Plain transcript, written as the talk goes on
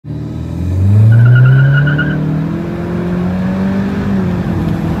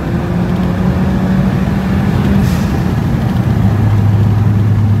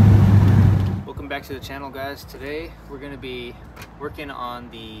Today we're going to be working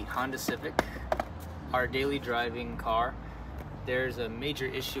on the Honda Civic, our daily driving car. There's a major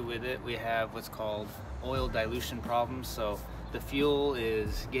issue with it. We have what's called oil dilution problems. So the fuel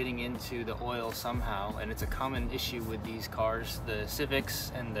is getting into the oil somehow, and it's a common issue with these cars, the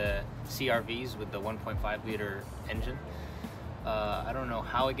Civics and the CRVs with the 1.5 liter engine. I don't know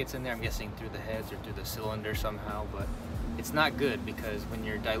how it gets in there. I'm guessing through the heads or through the cylinder somehow, but it's not good because when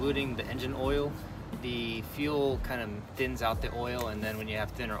you're diluting the engine oil, the fuel kind of thins out the oil, and then when you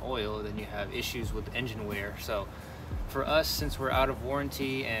have thinner oil, then you have issues with engine wear. So for us, since we're out of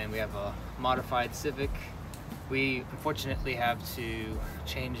warranty and we have a modified Civic, we unfortunately have to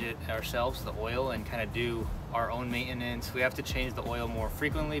change it ourselves, the oil, and kind of do our own maintenance. We have to change the oil more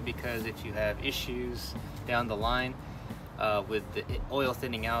frequently because if you have issues down the line with the oil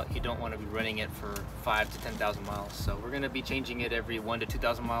thinning out, you don't want to be running it for 5,000 to 10,000 miles. So we're going to be changing it every 1,000 to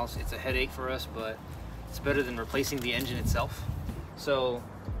 2,000 miles. It's a headache for us, but it's better than replacing the engine itself. So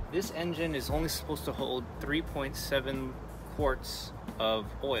this engine is only supposed to hold 3.7 quarts of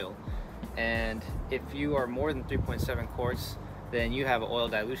oil. And if you are more than 3.7 quarts, then you have an oil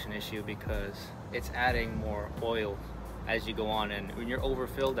dilution issue because it's adding more oil as you go on, and when you're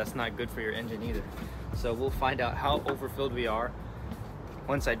overfilled, that's not good for your engine either. So we'll find out how overfilled we are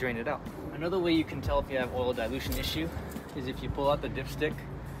once I drain it out. Another way you can tell if you have oil dilution issue is if you pull out the dipstick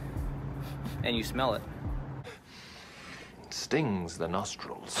and you smell it. It stings the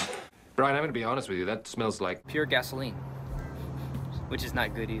nostrils. Brian, I'm gonna be honest with you, that smells like pure gasoline, which is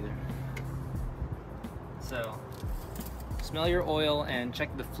not good either. So smell your oil and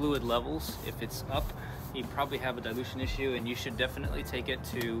check the fluid levels. If it's up, you probably have a dilution issue, and you should definitely take it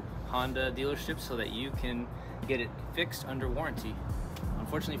to Honda dealerships so that you can get it fixed under warranty.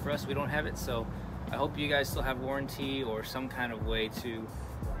 Unfortunately for us, we don't have it, so I hope you guys still have warranty or some kind of way to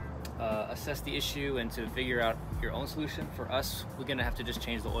assess the issue and to figure out your own solution. For us, we're gonna have to just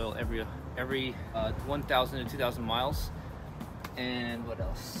change the oil every 1,000 to 2,000 miles. And what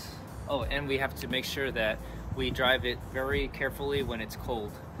else? Oh, and we have to make sure that we drive it very carefully when it's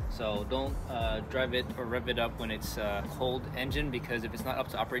cold. So don't drive it or rev it up when it's a cold engine, because if it's not up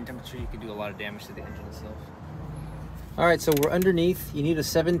to operating temperature, you can do a lot of damage to the engine itself. All right, so we're underneath. You need a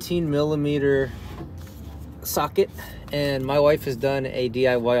 17mm socket, and my wife has done a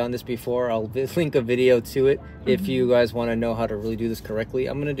DIY on this before. I'll link a video to it if you guys want to know how to really do this correctly.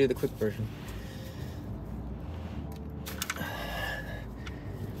 I'm gonna do the quick version.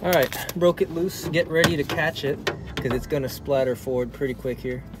 All right, broke it loose. Get ready to catch it because it's gonna splatter forward pretty quick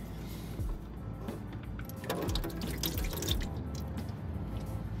here.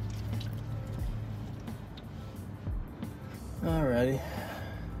 Alrighty.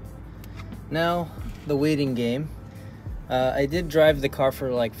 Now the waiting game. I did drive the car for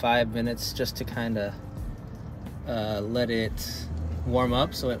like 5 minutes just to kind of let it warm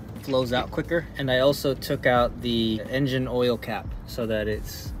up so it flows out quicker, and I also took out the engine oil cap so that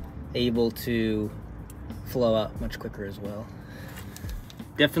it's able to flow out much quicker as well.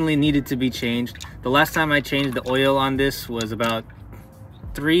 Definitely needed to be changed. The last time I changed the oil on this was about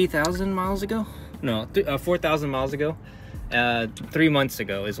 3,000 miles ago. No, 4,000 miles ago. 3 months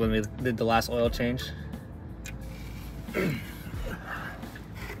ago is when we did the last oil change.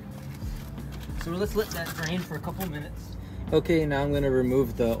 So let's let that drain for a couple minutes. Okay, now I'm going to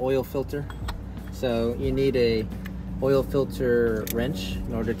remove the oil filter. So you need a oil filter wrench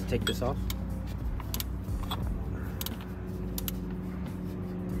in order to take this off.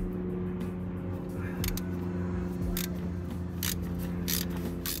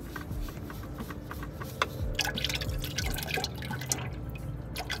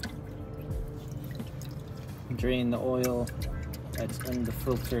 Drain the oil that's in the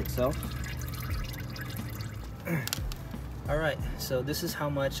filter itself. All right, so this is how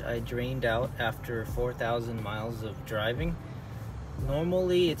much I drained out after 4,000 miles of driving.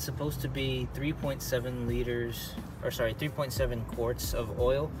 Normally it's supposed to be 3.7 quarts of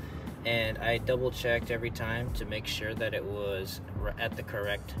oil, and I double checked every time to make sure that it was at the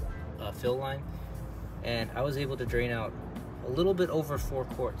correct fill line, and I was able to drain out a little bit over 4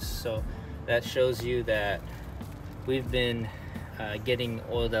 quarts. So that shows you that we've been getting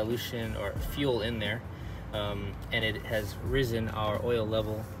oil dilution or fuel in there, and it has risen our oil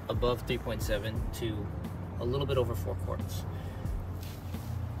level above 3.7 to a little bit over 4 quarts.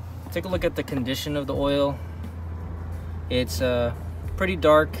 Take a look at the condition of the oil. It's pretty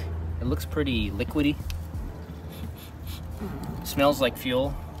dark. It looks pretty liquidy. Smells like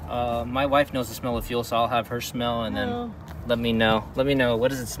fuel. My wife knows the smell of fuel, so I'll have her smell and then let me know. Let me know, what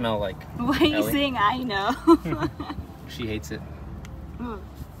does it smell like? Why are you saying I know? She hates it. Yeah,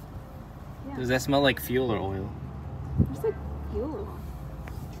 Yeah. Does that smell like fuel or oil? It's like fuel.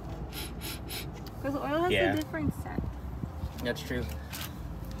 Because oil has a different scent. That's true.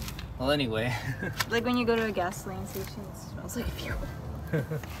 Well, anyway. Like when you go to a gasoline station, it smells like fuel.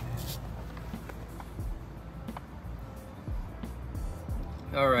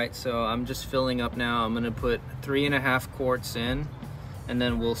 Alright, so I'm just filling up now. I'm gonna put 3.5 quarts in, and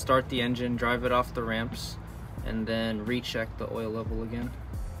then we'll start the engine, drive it off the ramps, and then recheck the oil level again.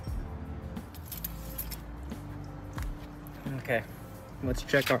 Okay, let's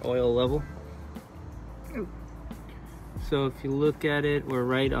check our oil level. Ooh. So if you look at it, we're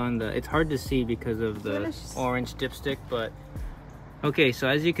right on the, it's hard to see because of the orange dipstick, but okay, so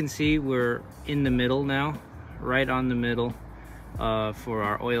as you can see, we're in the middle now, right on the middle for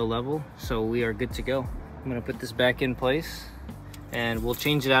our oil level, so we are good to go. I'm gonna put this back in place and we'll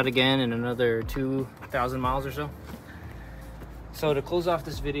change it out again in another 2,000 miles or so. So to close off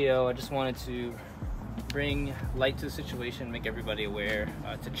this video, I just wanted to bring light to the situation, make everybody aware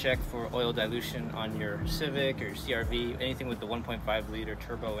to check for oil dilution on your Civic or your CR-V, anything with the 1.5 liter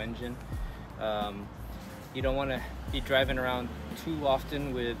turbo engine. You don't want to be driving around too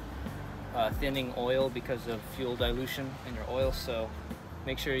often with thinning oil because of fuel dilution in your oil, so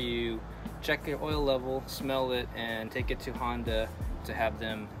make sure you check your oil level, smell it, and take it to Honda to have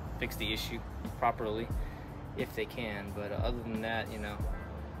them fix the issue properly if they can. But other than that, you know,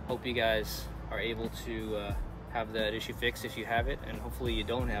 hope you guys are able to have that issue fixed if you have it, and hopefully you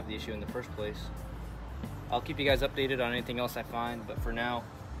don't have the issue in the first place. I'll keep you guys updated on anything else I find, but for now,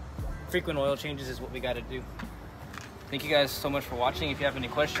 frequent oil changes is what we got to do. Thank you guys so much for watching. If you have any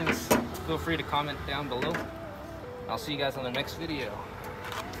questions, feel free to comment down below. I'll see you guys on the next video.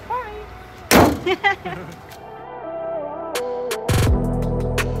 Bye.